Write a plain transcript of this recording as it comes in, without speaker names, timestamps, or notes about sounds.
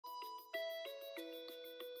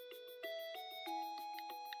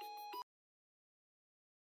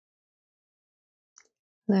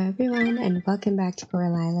Hello everyone and welcome back to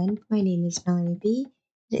Coral Island. My name is Melanie B.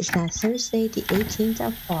 It is now Thursday the 18th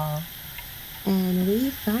of fall and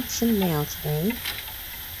we've got some mail today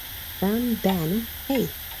from Ben. Hey,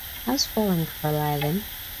 how's fall on Coral Island?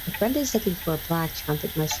 My friend is looking for a black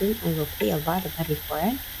trumpet mushroom and will pay a lot of money for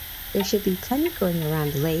it. There should be plenty going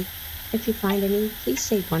around the lake. If you find any, please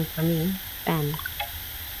save one for me, Ben.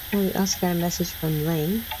 And we also got a message from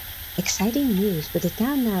Ling. Exciting news with the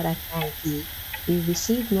town now at Manatee. We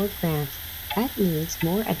received more grants. That means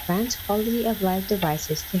more advanced quality of life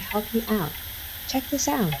devices to help you out. Check this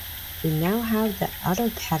out. We now have the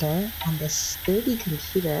autopetter and the sturdy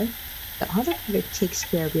computer. The autopetter takes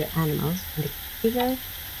care of your animals, and the computer,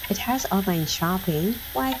 it has online shopping.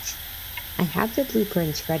 What? I have the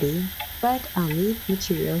blueprints ready, but I'll need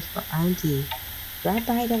materials for R&D. Drop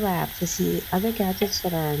by the lab to see other gadgets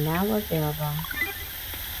that are now available.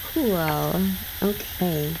 Cool.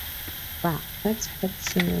 Okay. Wow, let's put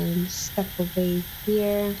some stuff away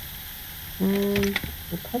here. We'll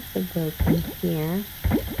put the rope in here.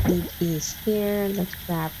 Leave these here. Let's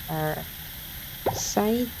grab our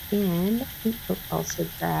scythe and we'll also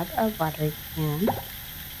grab a watering can.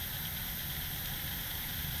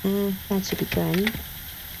 That should be good.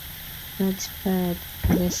 Let's put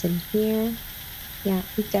this in here. Yeah,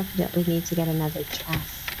 we definitely need to get another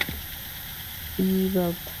chest. We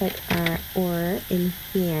will put our ore in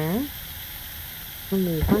here.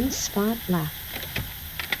 Only one spot left.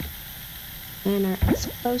 And our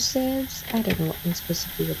explosives, I don't know what I'm supposed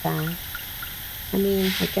to do with that. I mean,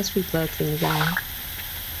 I guess we blow things out.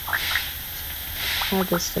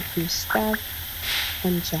 Harvest a few stuff.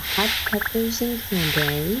 Bunch of hot peppers and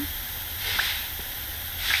cranberry.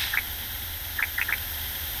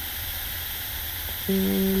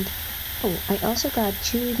 And, oh, I also got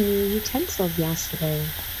 2 new utensils yesterday.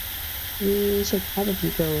 We should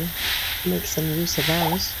probably go make some use of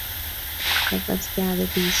those. But let's gather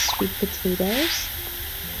these sweet potatoes.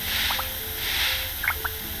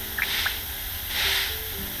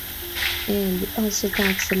 And we also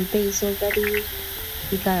got some basil ready.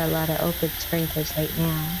 We got a lot of open sprinklers right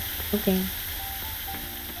now. Okay.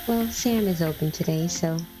 Well, Sam is open today,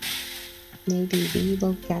 so maybe we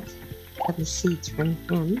will get some seeds from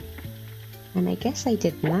him. And I guess I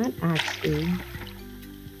did not actually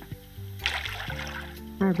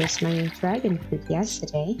harvest my dragon fruit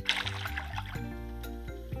yesterday.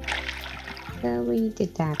 So we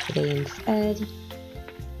did that today instead,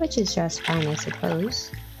 which is just fine, I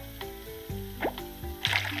suppose.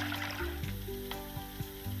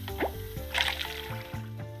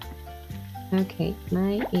 Okay,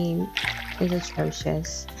 my aim is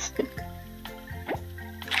atrocious.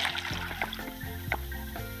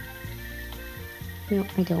 No,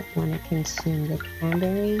 I don't want to consume the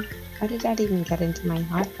cranberry. How did that even get into my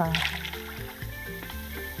hot pot?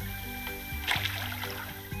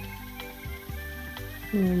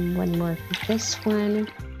 And one more for this one.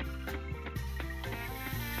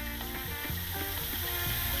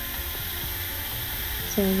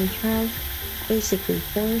 So we have basically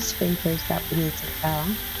 4 sprinklers that we need to fill.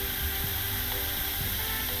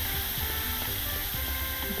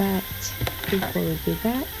 But before we do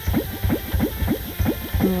that,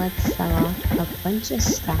 let's sell off a bunch of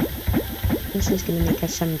stuff. This is going to make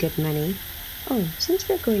us some good money. Oh, since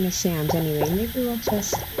we're going to Sam's anyway, maybe we'll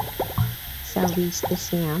just sell these to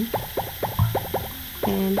Sam.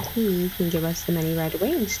 And he can give us the money right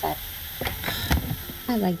away instead.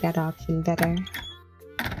 I like that option better.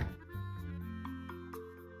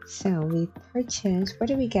 So we purchased, what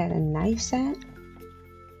did we get? A knife set?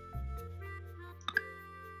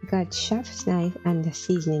 We got chef's knife and the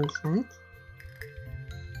seasoning set.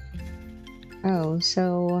 Oh,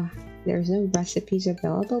 so there's no recipes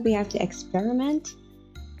available. We have to experiment.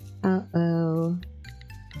 Uh-oh.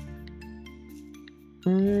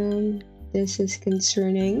 This is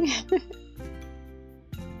concerning.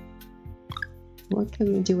 What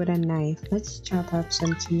can we do with a knife? Let's chop up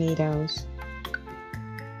some tomatoes.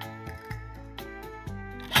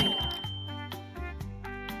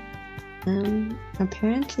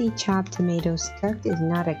 Apparently chopped tomatoes cooked is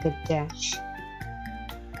not a good dish.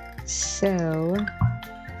 So,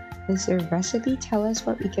 does the recipe tell us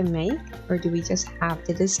what we can make, or do we just have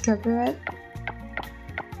to discover it?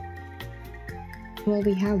 Well,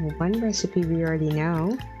 we have one recipe we already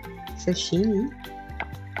know, sashimi,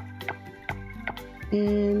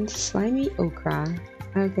 and slimy okra.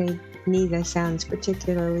 Okay, neither sounds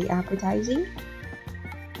particularly appetizing.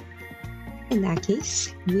 In that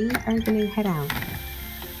case, we are gonna head out.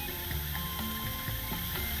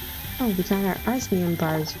 Oh, we got our osmium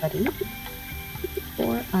bars ready.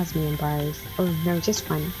 4 osmium bars. Oh no, just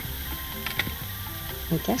one.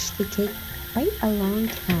 I guess they take quite a long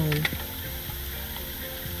time.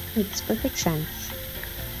 Makes perfect sense.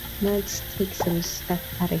 Let's take some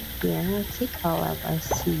stuff out of here. I'll take all of our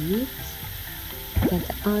seeds. Get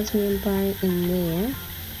the osmium bar in there.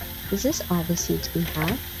 Is this all the seeds we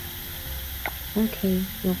have? Okay,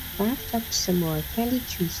 we'll craft up some more candy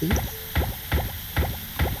tree seeds.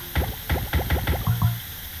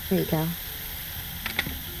 There you go.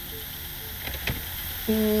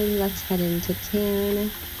 And let's head into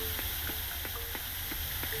town.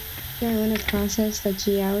 Do I want to process the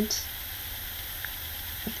G out?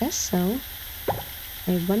 I guess so.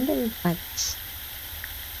 I wonder what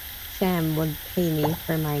Sam would pay me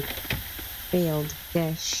for my failed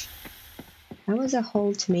dish. That was a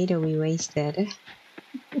whole tomato we wasted.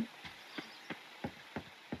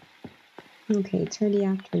 Okay, it's already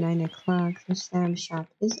after 9 o'clock, so Sam's shop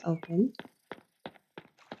is open.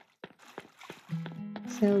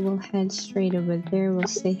 So we'll head straight over there. We'll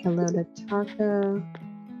say hello to Taco.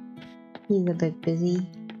 He's a bit busy.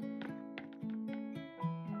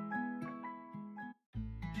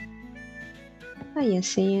 Hiya,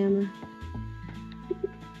 Sam.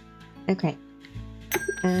 Okay.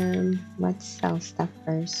 Let's sell stuff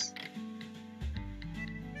first.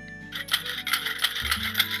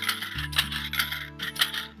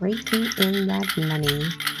 Raking in that money.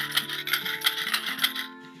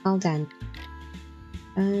 All done.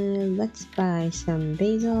 Let's buy some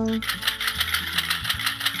basil.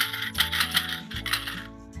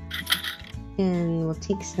 And we'll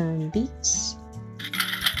take some beets.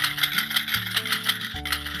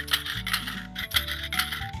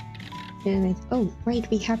 And oh, right,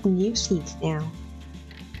 we have new seeds now.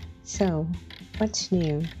 So, what's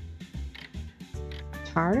new?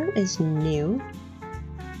 Taro is new.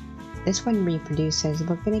 This one reproduces.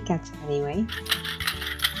 We're gonna get some anyway.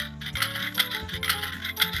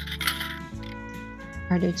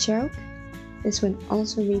 Artichoke. This one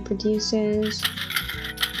also reproduces.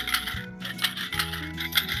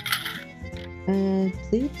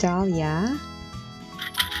 Blue dahlia.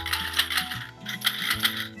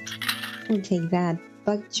 We'll take that.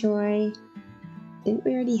 Bok choy. Didn't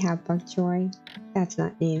we already have bok choy? That's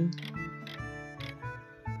not new.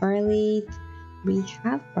 Barley. We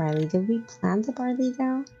have barley. Did we plant the barley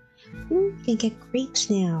though? Ooh, we can get grapes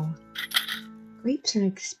now. Grapes are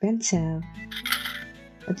expensive.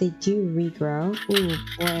 But they do regrow. Ooh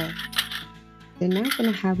boy. They're not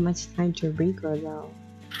gonna have much time to regrow though.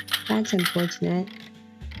 That's unfortunate.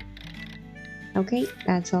 Okay,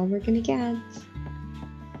 that's all we're gonna get.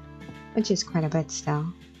 Which is quite a bit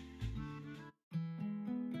still.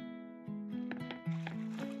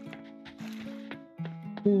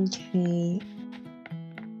 Okay.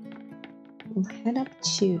 We'll head up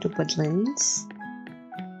to the woodlands.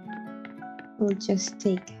 We'll just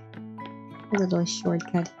take a little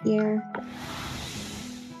shortcut here.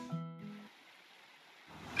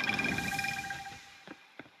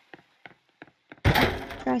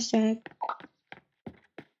 Trash check.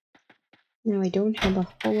 Now I don't have a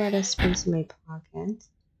whole lot of space in my pocket.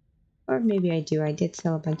 Or maybe I do. I did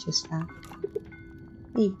sell a bunch of stuff.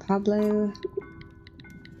 Hey Pablo.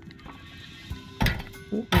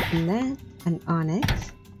 Open that. An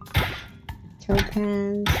onyx.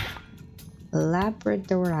 Topaz.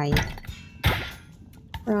 Labradorite.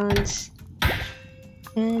 Bronze.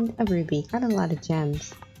 And a ruby. Got a lot of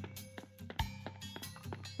gems.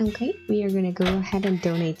 Okay, we are gonna go ahead and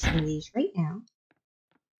donate some of these right now.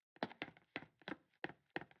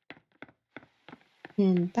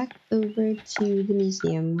 And back over to the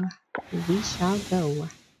museum we shall go.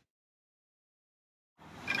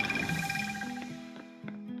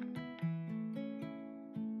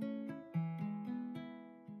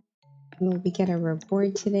 Will we get a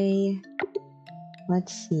reward today?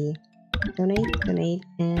 Let's see. Donate, donate,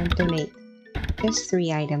 and donate. Just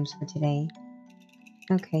 3 items for today.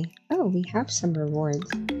 Okay. Oh, we have some rewards.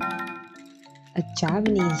 A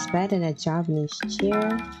Japanese bed and a Japanese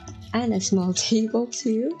chair. And a small table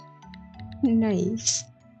too. Nice.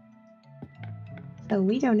 So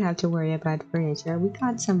we don't have to worry about furniture. We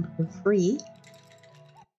got some for free.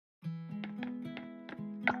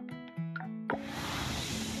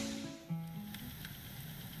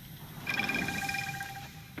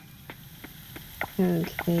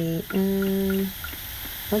 Okay,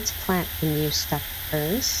 let's plant the new stuff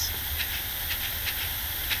first.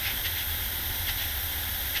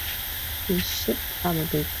 We should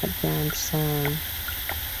probably put down some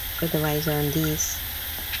fertilizer on these.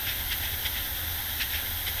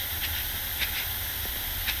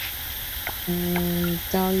 And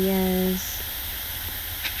dahlias.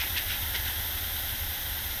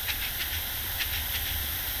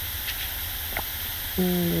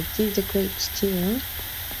 And we'll do the grapes too.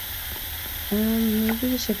 Maybe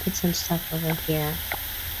we should put some stuff over here.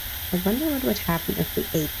 I wonder what would happen if we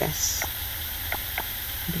ate this.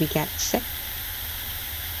 Would we get sick?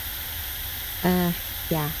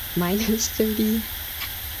 Yeah, minus 30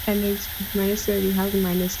 energy, minus 30 health,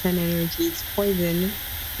 minus 10 energy. It's poison.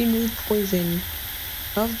 We made poison.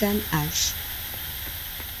 Well done, us.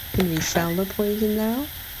 Can we sell the poison though?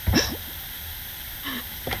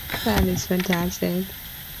 That is fantastic.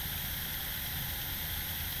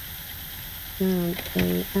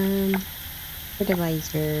 Okay,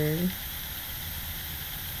 fertilizer.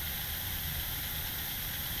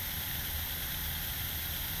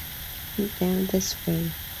 Down this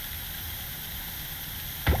way.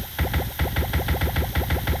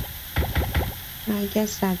 I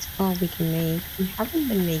guess that's all we can make. We haven't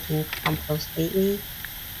been making compost lately.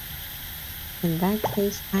 In that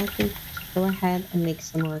case, I think we should go ahead and make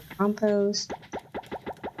some more compost.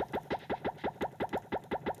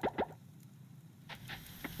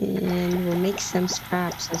 And we'll make some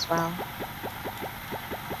scraps as well.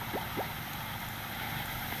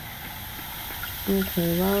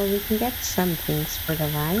 Okay, well, we can get some things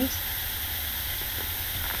fertilized.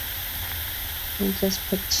 And just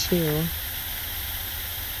put 2.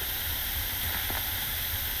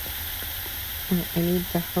 Oh, I need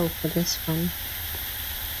the hoe for this one.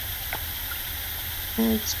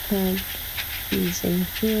 Let's put these in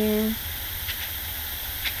here.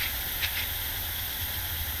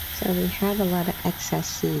 So we have a lot of excess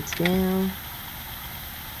seeds now.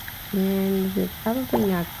 And we're probably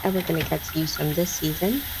not ever going to get to use them this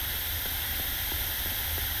season.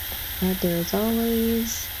 But there's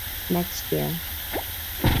always next year.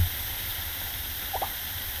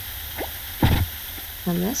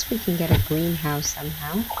 Unless we can get a greenhouse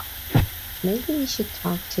somehow. Maybe we should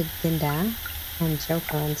talk to Dinda and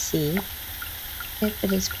Joko and see if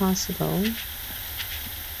it is possible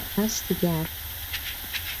for us to get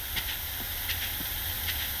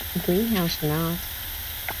a greenhouse or not.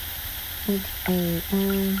 Okay,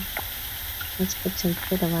 let's put some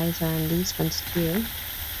fertilizer on these ones too.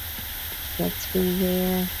 Get 3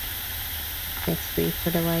 there. Get 3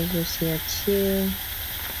 fertilizers here too.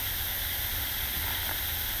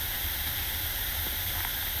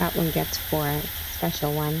 That one gets 4, it's a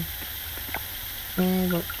special one.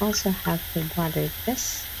 And we'll also have to water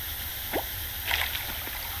this.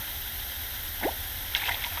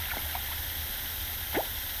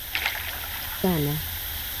 Done.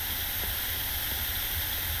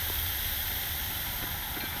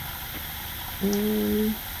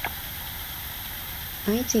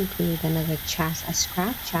 I think we need another chest, a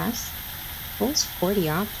scrap chest. Holds 40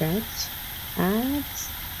 objects. That's...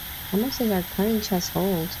 How much does our current chest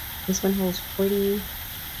hold? This one holds 40.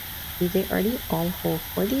 Do they already all hold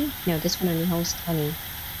 40? No, this one only holds 20.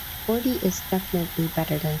 40 is definitely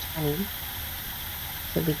better than 20.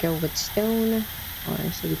 Should we go with stone? Or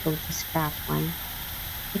should we go with the scrap one?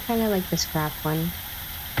 I kinda like the scrap one.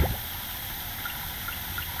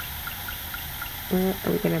 Where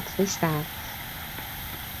are we gonna place that?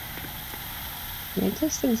 Can I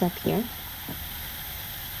place things up here?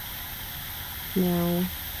 No.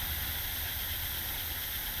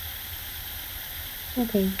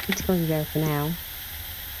 Okay, it's going there for now.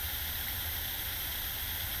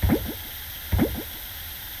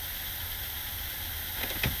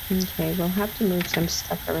 Okay, we'll have to move some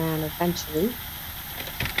stuff around eventually.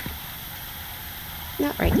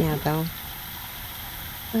 Not right now though.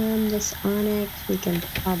 This onyx, we can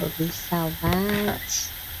probably sell that.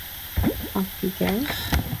 Off we go.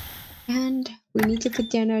 And we need to put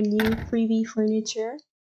down our new freebie furniture.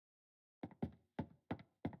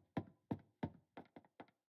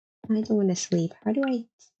 I don't want to sleep. How do I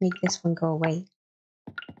make this one go away?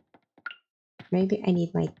 Maybe I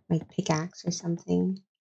need my pickaxe or something.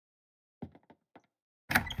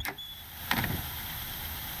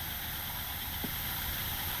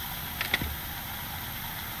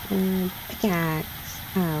 Pickaxe.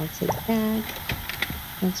 I'll take that.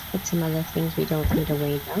 Let's put some other things we don't need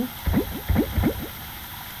away though.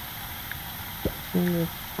 And we're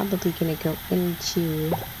probably gonna go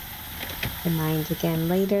into the mines again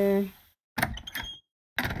later.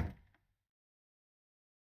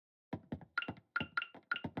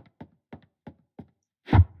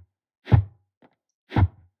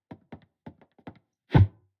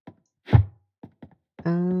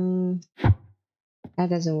 That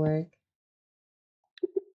doesn't work.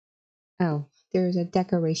 Oh, there's a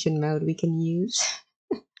decoration mode we can use.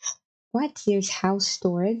 What? There's house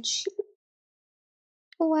storage?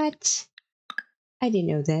 What? I didn't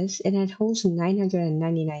know this. And it holds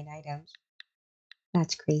 999 items.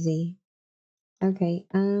 That's crazy. Okay,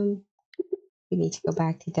 we need to go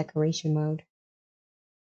back to decoration mode.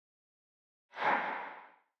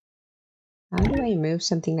 How do I move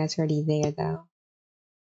something that's already there though?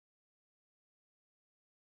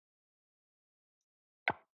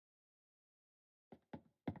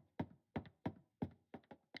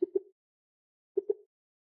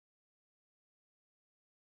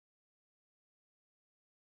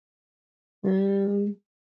 Um,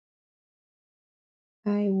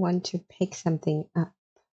 I want to pick something up.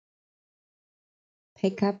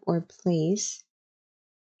 Pick up or place.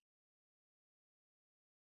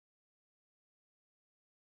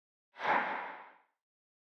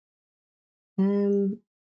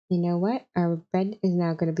 You know what? Our bed is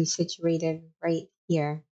now going to be situated right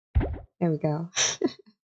here. There we go.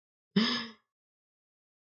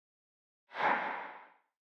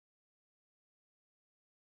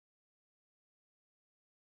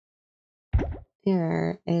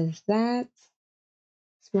 There is that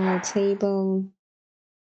small table.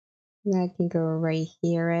 That can go right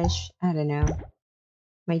here-ish. I don't know.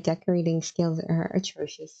 My decorating skills are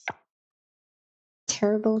atrocious.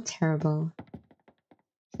 Terrible, terrible.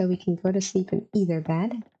 So we can go to sleep in either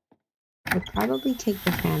bed. We'll probably take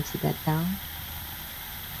the fancy bed though.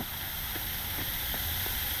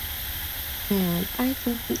 And I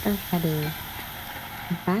think we are heading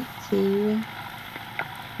back to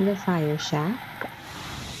the fire shack.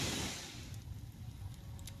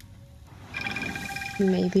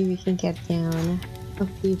 Maybe we can get down a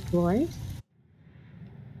few floors.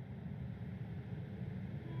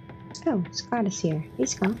 Oh, Scott is here. Hey,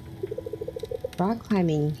 Scott. Rock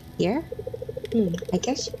climbing here? I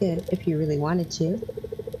guess you could if you really wanted to.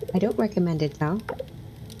 I don't recommend it though.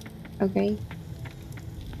 Okay.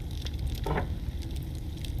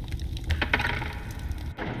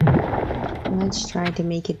 Let's try to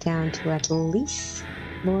make it down to at least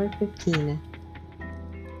floor 15.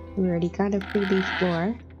 We already got a freebie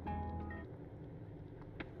floor.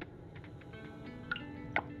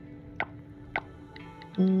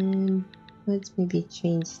 And let's maybe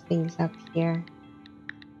change things up here.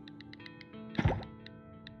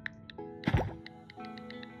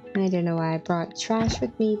 I don't know why I brought trash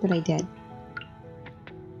with me, but I did.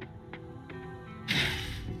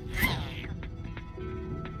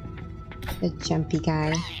 The jumpy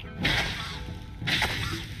guy.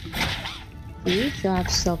 Do you drop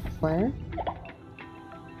silkworm?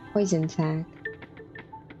 Poison sac.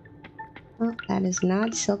 Oh, that is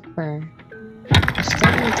not silkworm. I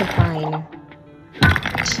still need to find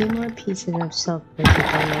 2 more pieces of silkworm to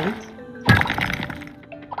donate.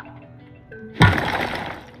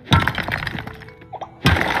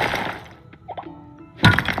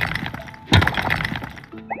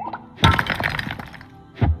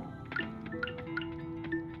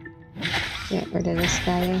 Get rid of this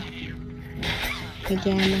guy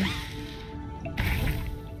again.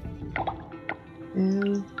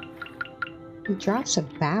 He drops a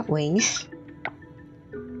bat wing.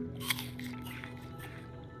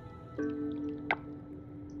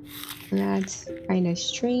 That's kind of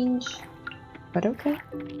strange, but okay.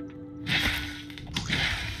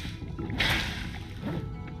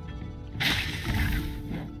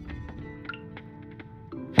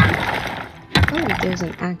 Oh, there's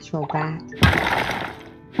an actual bat.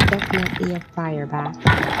 Definitely a fire bat.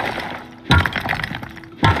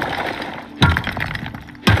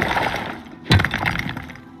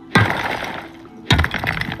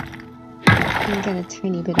 I got a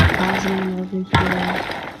tiny bit of plasma over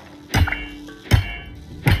here.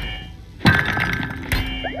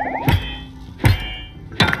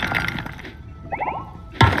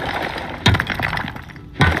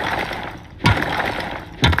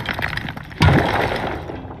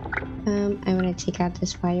 I want to take out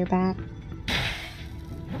this fire bat.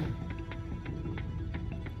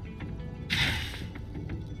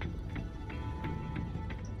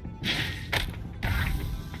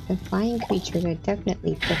 The flying creatures are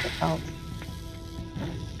definitely difficult.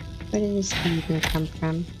 Where did this even come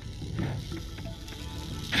from?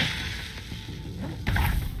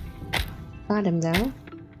 Got him though.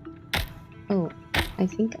 Oh, I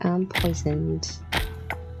think I'm poisoned.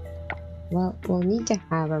 Well, we'll need to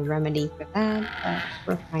have a remedy for that, but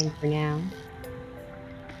we're fine for now.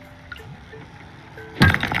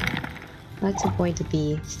 Let's avoid the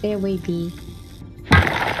bee. Stay away, bee.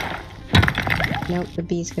 Nope, the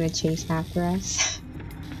bee's gonna chase after us.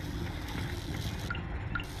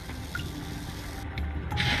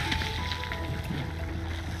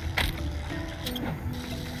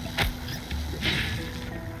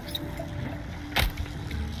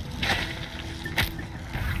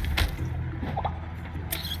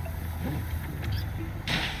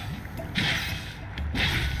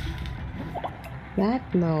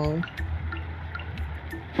 That mole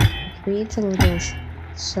creates a little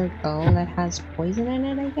circle that has poison in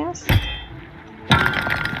it, I guess.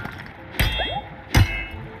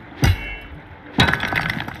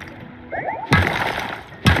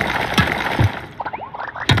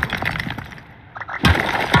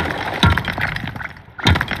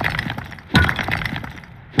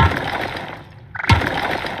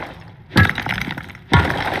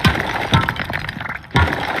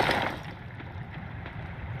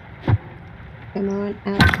 Come on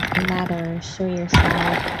out the ladder, show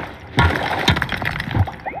yourself.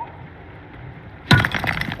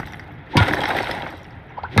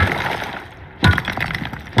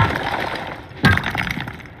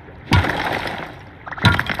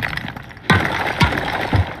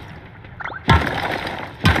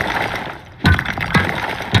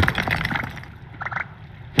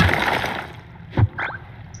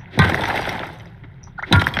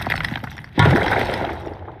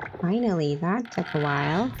 Finally, that took a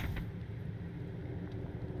while.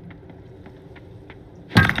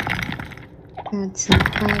 Got some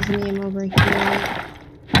osmium over here,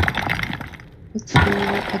 which we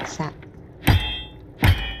will accept.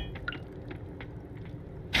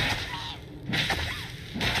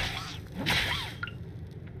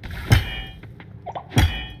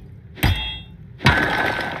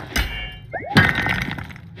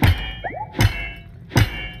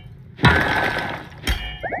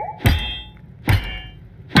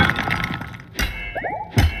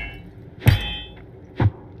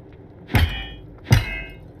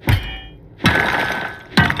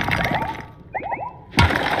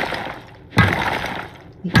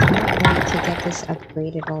 I can't wait to get this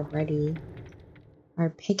upgraded already. Our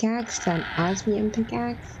pickaxe to an osmium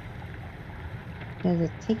pickaxe, because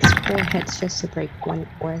it takes 4 hits just to break one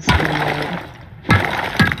osmium node.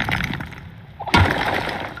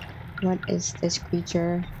 What is this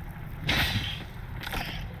creature?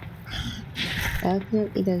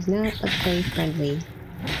 Definitely does not look very friendly.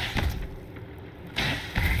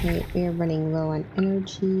 Okay, we are running low on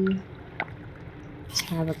energy. Let's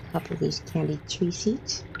have a couple of these candied tree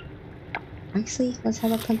seeds. Actually, let's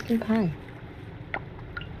have a pumpkin pie.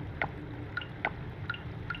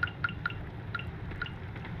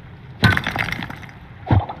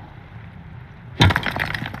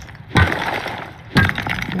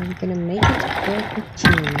 And we're gonna make it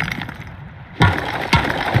 4:15.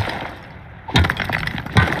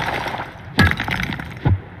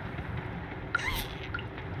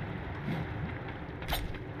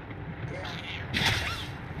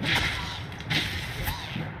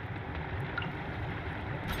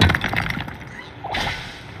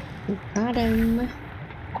 We got him.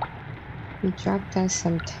 He dropped us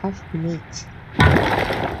some tough meat.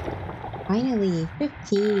 Finally,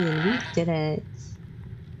 15. We did it.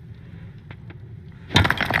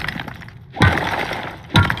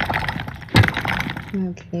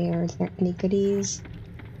 Okay, are there any goodies?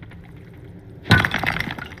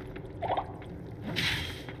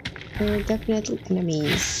 There are definitely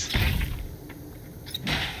enemies.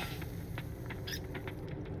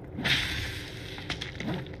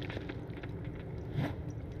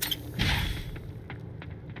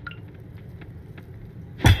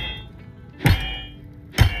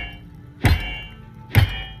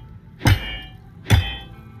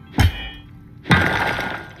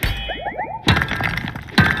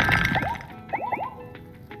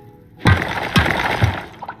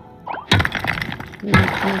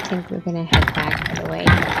 I think we're gonna head back right away.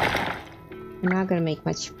 We're not gonna make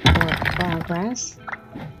much more progress.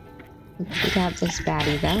 We got this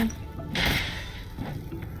baddie though.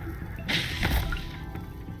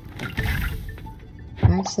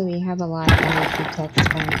 Actually, we have a lot of energy to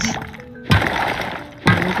expend.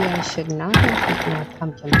 Maybe I should not have eaten our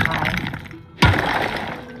pumpkin pie.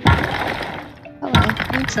 Oh well,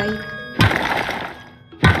 hindsight.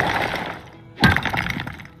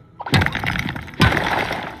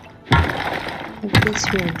 At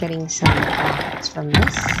least we're getting some profits from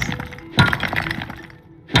this.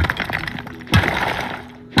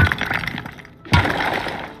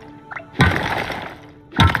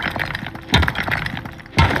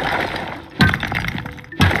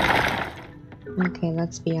 Okay,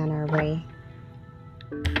 let's be on our way.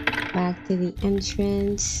 Back to the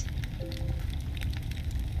entrance.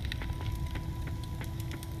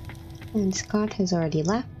 And Scott has already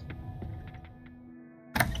left.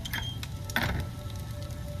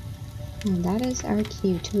 And that is our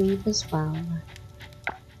cue to leave as well.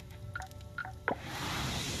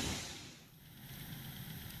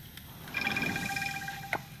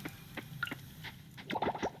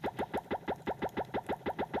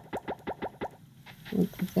 We'll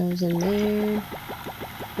put those in there.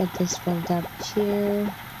 Get this filled up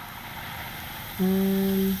here.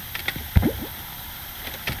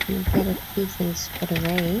 We'll get a few things put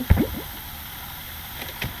away.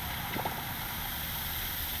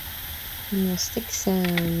 And we'll stick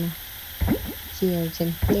some geodes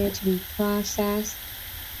in here to be processed.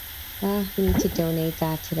 We need to donate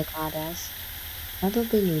that to the goddess.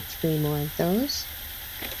 Probably need 3 more of those.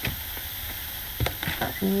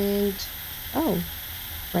 And, oh,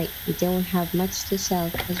 right, we don't have much to sell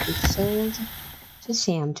because we sold to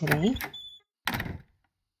Sam today.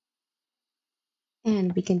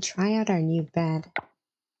 And we can try out our new bed.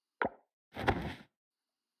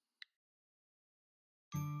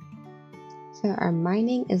 So our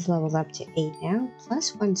mining is leveled up to 8 now,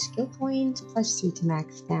 plus 1 skill point, plus 3 to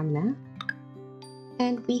max stamina.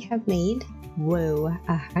 And we have made, whoa,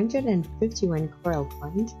 151 coral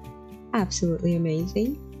points. Absolutely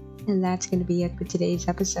amazing. And that's going to be it for today's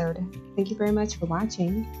episode. Thank you very much for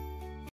watching.